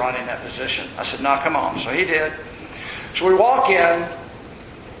can see Ronnie in that position." I said, "No, come on." So he did. So we walk in.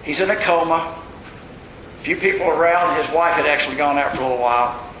 He's in a coma. A few people around. His wife had actually gone out for a little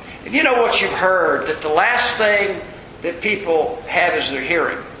while. And you know what you've heard, that the last thing that people have is their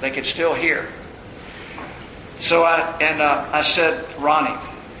hearing. They can still hear. So I said, "Ronnie,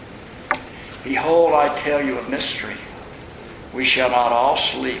 behold, I tell you a mystery. We shall not all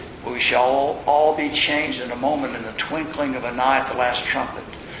sleep, but we shall all be changed in a moment, in the twinkling of an eye at the last trumpet.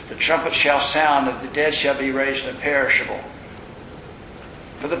 The trumpet shall sound, and the dead shall be raised imperishable.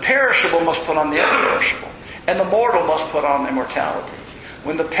 For the perishable must put on the imperishable, and the mortal must put on immortality.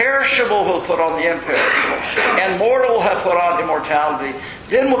 When the perishable will put on the imperishable, and mortal will have put on immortality,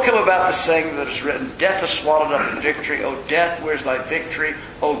 then will come about the saying that is written, Death has swallowed up in victory. O death, where is thy victory?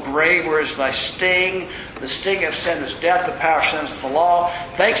 O grave, where is thy sting? The sting of sin is death, the power of sin is the law.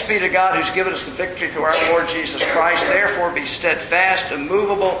 Thanks be to God who's given us the victory through our Lord Jesus Christ. Therefore be steadfast,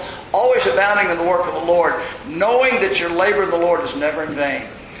 immovable, always abounding in the work of the Lord, knowing that your labor in the Lord is never in vain."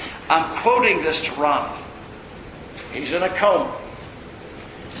 I'm quoting this to Ronnie. He's in a coma.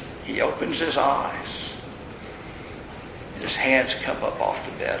 He opens his eyes. And his hands come up off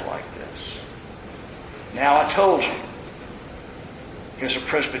the bed like this. Now I told you, he was a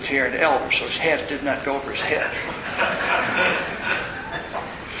Presbyterian elder, so his hands did not go over his head.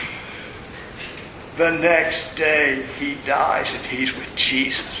 The next day he dies and he's with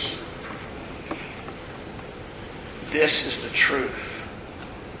Jesus. This is the truth.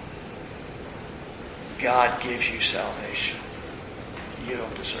 God gives you salvation. You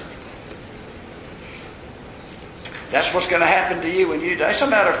don't deserve it. That's what's going to happen to you when you die. It's a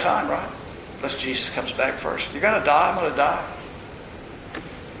matter of time, right? Unless Jesus comes back first. You're going to die. I'm going to die.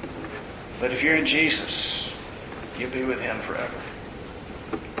 But if you're in Jesus, you'll be with Him forever.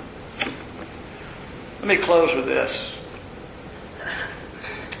 Let me close with this.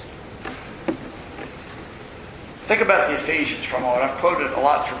 Think about the Ephesians for a moment. I've quoted a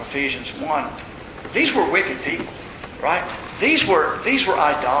lot from Ephesians 1. These were wicked people, right? These were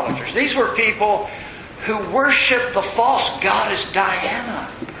idolaters. These were people who worshiped the false goddess Diana.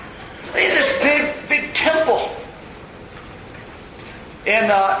 They had this big temple in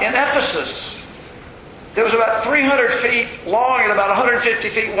Ephesus that was about 300 feet long and about 150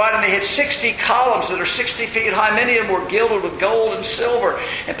 feet wide, and they had 60 columns that are 60 feet high. Many of them were gilded with gold and silver.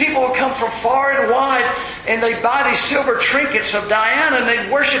 And people would come from far and wide, and they'd buy these silver trinkets of Diana, and they'd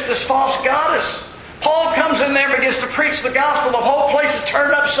worship this false goddess. Paul comes in there and begins to preach the gospel. The whole place is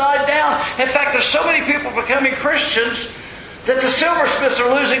turned upside down. In fact, there's so many people becoming Christians that the silversmiths are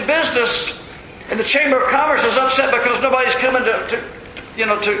losing business, and the Chamber of Commerce is upset because nobody's coming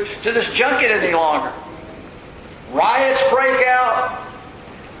to this junket any longer. Riots break out.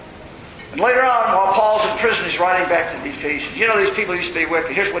 And later on, while Paul's in prison, he's writing back to the Ephesians. These people used to be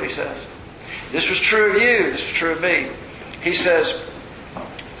wicked. Here's what he says. This was true of you. This was true of me. He says,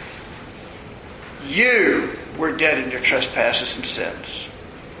 you were dead in your trespasses and sins.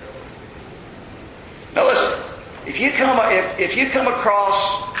 Now listen, if you come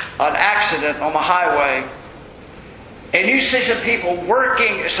across an accident on the highway and you see some people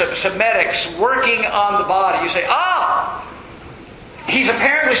working, some medics working on the body, you say, he's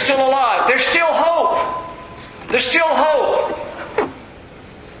apparently still alive. There's still hope. There's still hope.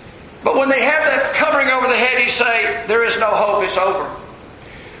 But when they have that covering over the head, you say, there is no hope, it's over.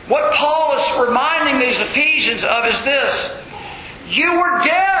 What Paul is reminding these Ephesians of is this. You were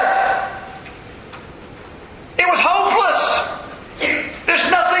dead It was hopeless. There's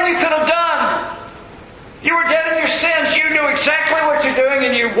nothing you could have done. You were dead in your sins. You knew exactly what you're doing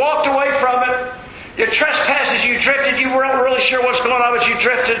and you walked away from it. Your trespasses, you drifted. You weren't really sure what's going on, but you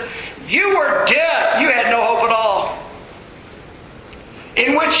drifted. You were dead. You had no hope at all.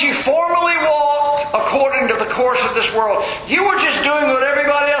 In which you formerly walked according to the course of this world. You were just doing what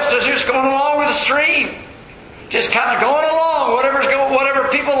everybody else does. You're just going along with the stream. Just kind of going along, whatever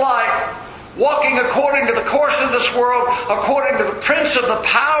people like. Walking according to the course of this world, according to the prince of the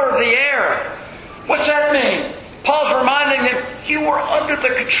power of the air. What's that mean? Paul's reminding them, you were under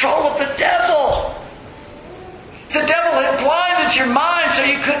the control of the devil. The devil had blinded your mind so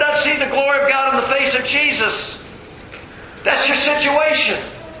you could not see the glory of God in the face of Jesus. That's your situation.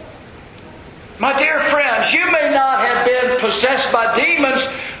 My dear friends, you may not have been possessed by demons,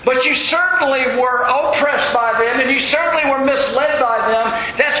 but you certainly were oppressed by them and you certainly were misled by them.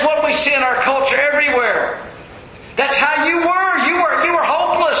 That's what we see in our culture everywhere. That's how you were. You were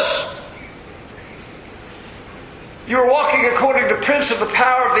hopeless. You were walking according to the prince of the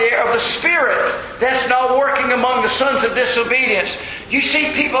power of the air, of the Spirit that's now working among the sons of disobedience. You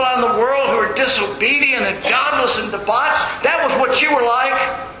see people out in the world who are disobedient and godless and debauched. That was what you were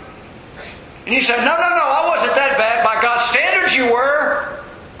like. And you said, no, I wasn't that bad. By God's standards you were.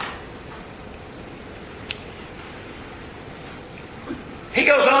 He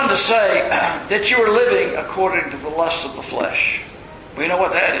goes on to say that you were living according to the lust of the flesh. We know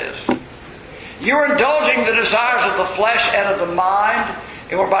what that is. You were indulging the desires of the flesh and of the mind,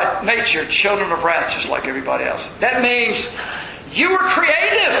 and were by nature children of wrath just like everybody else. That means you were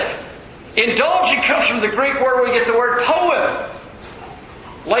creative. Indulging comes from the Greek word where we get the word poem.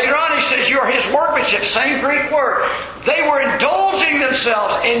 Later on he says you are his workmanship, same Greek word. They were indulging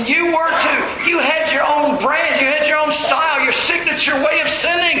themselves, and you were too. You had your own brand, you had your own style, your signature way of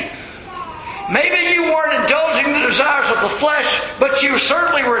sinning. Maybe you weren't indulging the desires of the flesh, but you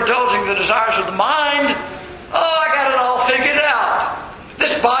certainly were indulging the desires of the mind. Oh, I got it all figured out.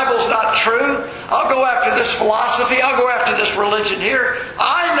 This Bible's not true. I'll go after this philosophy. I'll go after this religion here.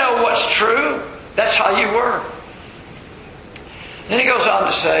 I know what's true. That's how you were. Then he goes on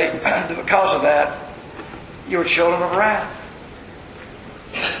to say that because of that, you were children of wrath.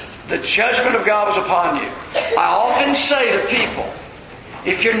 The judgment of God was upon you. I often say to people,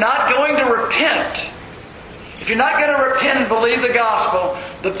 if you're not going to repent, if you're not going to repent and believe the gospel,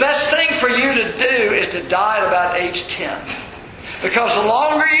 the best thing for you to do is to die at about age 10. Because the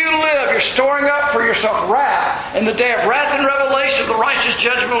longer you live, you're storing up for yourself wrath. In the day of wrath and revelation of the righteous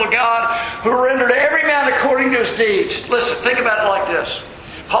judgment of God, who will render to every man according to his deeds. Listen, think about it like this.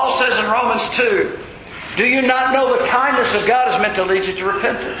 Paul says in Romans 2, do you not know the kindness of God is meant to lead you to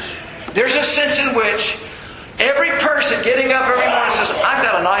repentance? There's a sense in which every person getting up every morning says, I've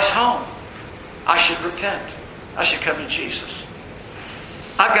got a nice home. I should repent. I should come to Jesus.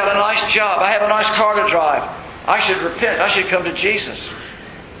 I've got a nice job. I have a nice car to drive. I should repent. I should come to Jesus.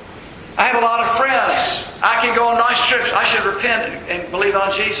 I have a lot of friends. I can go on nice trips. I should repent and believe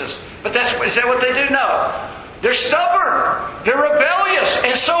on Jesus. But is that what they do? No. They're stubborn. They're rebellious.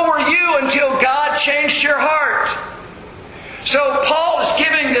 And so were you until God changed your heart. So Paul is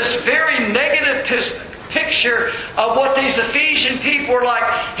giving this very negative picture of what these Ephesian people were like.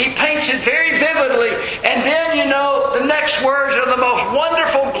 He paints it very vividly. And then, the next words are the most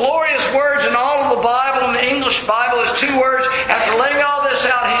wonderful, glorious words in all of the Bible. In the English Bible is 2 words. After laying all this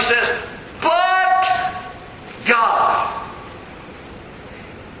out, he says, but God.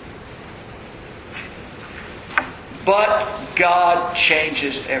 But God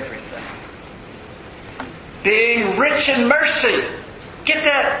changes everything. Being rich in mercy. Get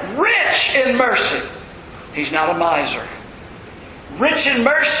that? Rich in mercy. He's not a miser. Rich in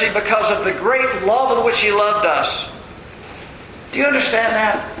mercy because of the great love with which He loved us. Do you understand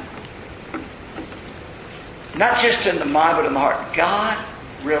that? Not just in the mind, but in the heart. God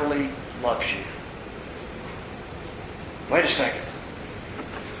really loves you. Wait a second.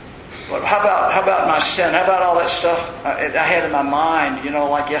 Well, how about my sin? How about all that stuff I had in my mind,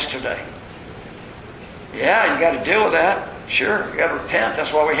 like yesterday? Yeah, you got to deal with that. Sure, you got to repent.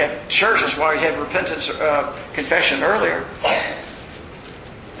 That's why we had church. That's why we had repentance confession earlier.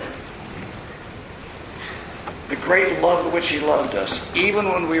 The great love with which He loved us, even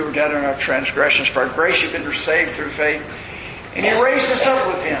when we were dead in our transgressions. For our grace you've been saved through faith. And He raised us up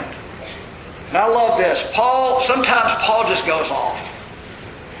with Him. And I love this. Sometimes Paul just goes off.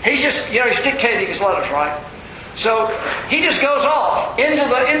 He's just, he's dictating his letters, right? So he just goes off into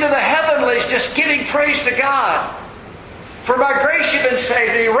the heavenlies, just giving praise to God. For by grace you've been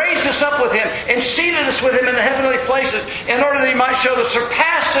saved, and He raised us up with Him and seated us with Him in the heavenly places in order that He might show the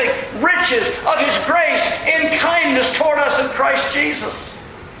surpassing riches of His grace in kindness toward us in Christ Jesus.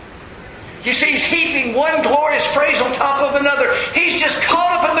 You see, He's heaping one glorious phrase on top of another. He's just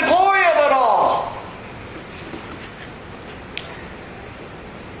caught up in the glory of it all.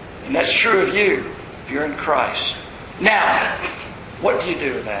 And that's true of you if you're in Christ. Now, what do you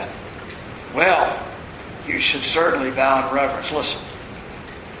do with that? Well, you should certainly bow in reverence. Listen.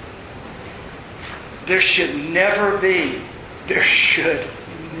 There should never be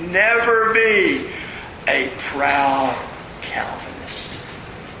a proud Calvinist.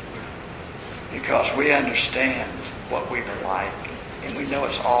 Because we understand what we were like. And we know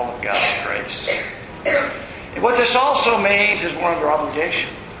it's all of God's grace. And what this also means is we're under obligation.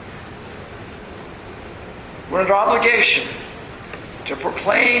 We're under obligation to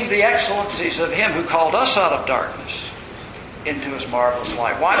proclaim the excellencies of Him who called us out of darkness into His marvelous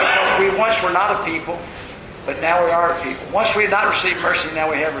light. Why? Because we once were not a people, but now we are a people. Once we had not received mercy, now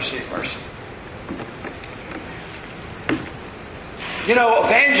we have received mercy. You know,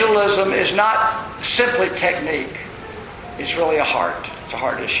 evangelism is not simply technique. It's really a heart. It's a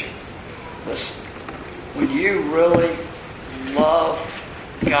heart issue. Listen, when you really love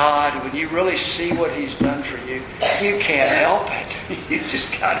God, when you really see what He's done for you, you can't help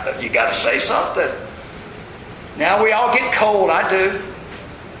it. You got to say something. Now we all get cold. I do.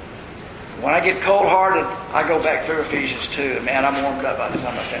 When I get cold-hearted, I go back through Ephesians 2, and man, I'm warmed up by the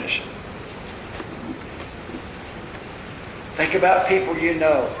time I finish it. Think about people you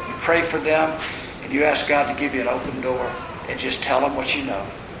know. You pray for them, and you ask God to give you an open door, and just tell them what you know.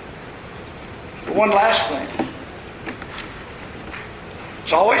 But one last thing.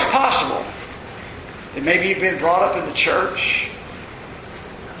 It's always possible that maybe you've been brought up in the church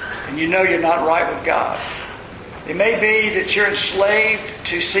and you know you're not right with God. It may be that you're enslaved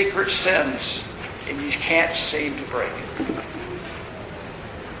to secret sins and you can't seem to break it.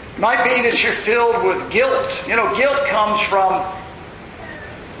 It might be that you're filled with guilt. You know, guilt comes from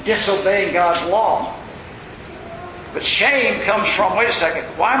disobeying God's law. But shame comes from, wait a second,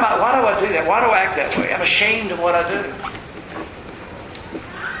 why do I do that? Why do I act that way? I'm ashamed of what I do.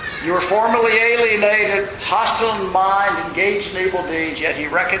 You were formerly alienated, hostile in mind, engaged in evil deeds, yet He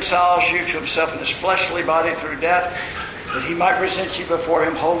reconciles you to Himself in His fleshly body through death, that He might present you before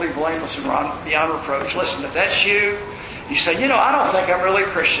Him wholly blameless and beyond reproach. Listen, if that's you, you say, you know, I don't think I'm really a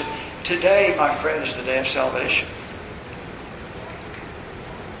Christian. Today, my friend, is the day of salvation.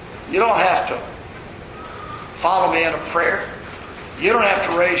 You don't have to follow me in a prayer. You don't have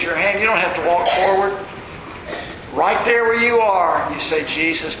to raise your hand. You don't have to walk forward. Right there where you are, you say,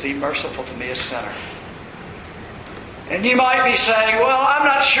 Jesus, be merciful to me, a sinner. And you might be saying, well, I'm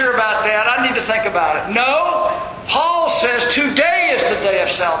not sure about that. I need to think about it. No, Paul says today is the day of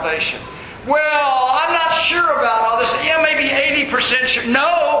salvation. Well, I'm not sure about all this. Yeah, maybe 80% sure.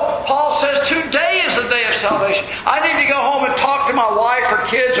 No, Paul says today is the day of salvation. I need to go home and talk to my wife or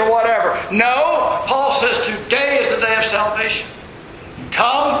kids or whatever. No, Paul says today is the day of salvation.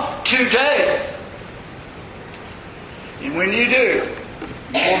 Come today. And when you do,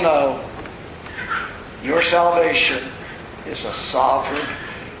 you will know your salvation is a sovereign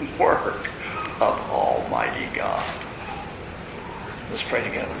work of Almighty God. Let's pray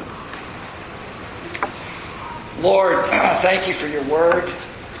together. Lord, thank You for Your Word.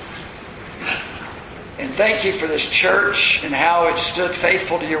 And thank You for this church and how it stood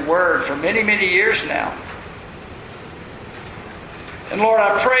faithful to Your Word for many, many years now. And Lord,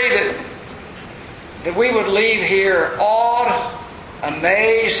 I pray that we would leave here awed,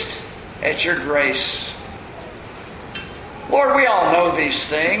 amazed at Your grace. Lord, we all know these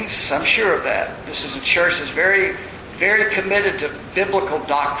things. I'm sure of that. This is a church that's very, very committed to biblical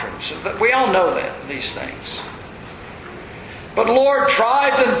doctrine. So that we all know these things. But Lord,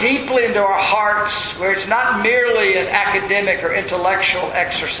 drive them deeply into our hearts where it's not merely an academic or intellectual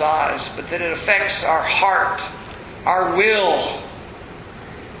exercise, but that it affects our heart, our will,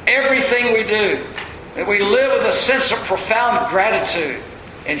 everything we do. That we live with a sense of profound gratitude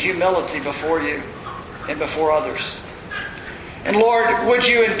and humility before You and before others. And Lord, would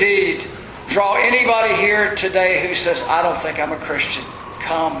You indeed draw anybody here today who says, I don't think I'm a Christian.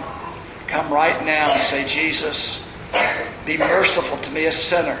 Come right now and say, Jesus, be merciful to me, a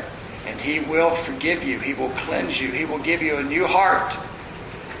sinner. And He will forgive you. He will cleanse you. He will give you a new heart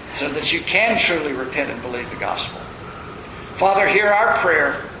so that you can truly repent and believe the gospel. Father, hear our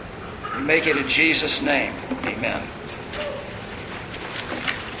prayer. We make it in Jesus' name. Amen.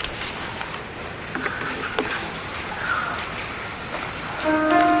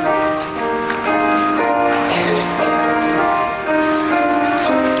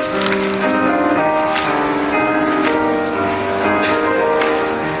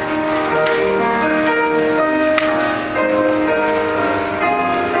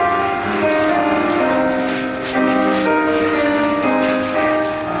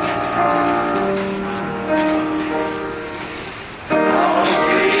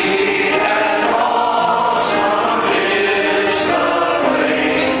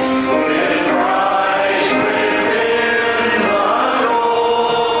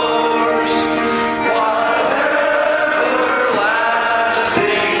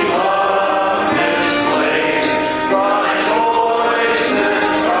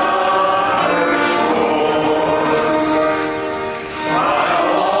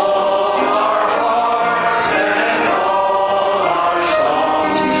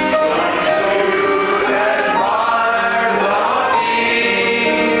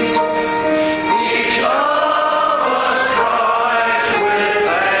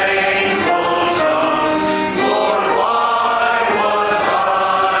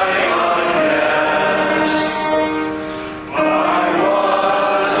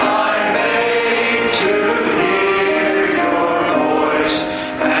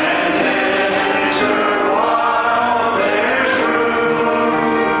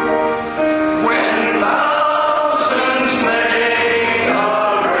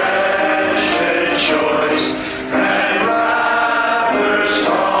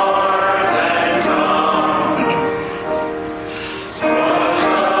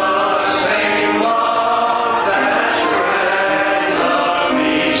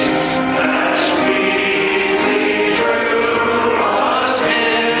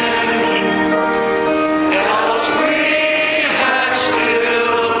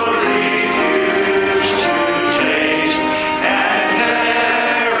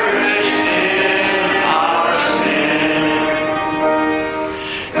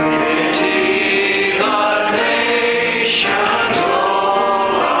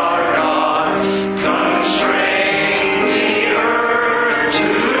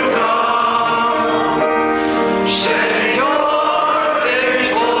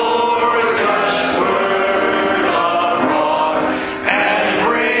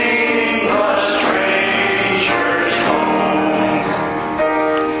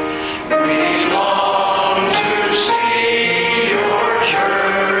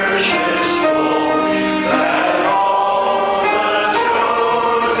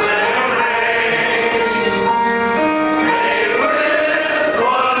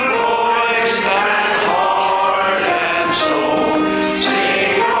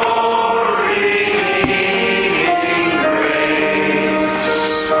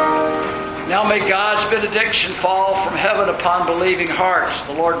 benediction fall from heaven upon believing hearts.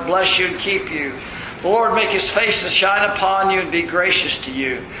 The Lord bless you and keep you. The Lord make His face to shine upon you and be gracious to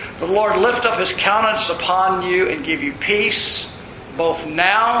you. The Lord lift up His countenance upon you and give you peace, both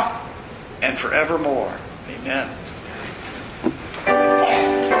now and forevermore. Amen.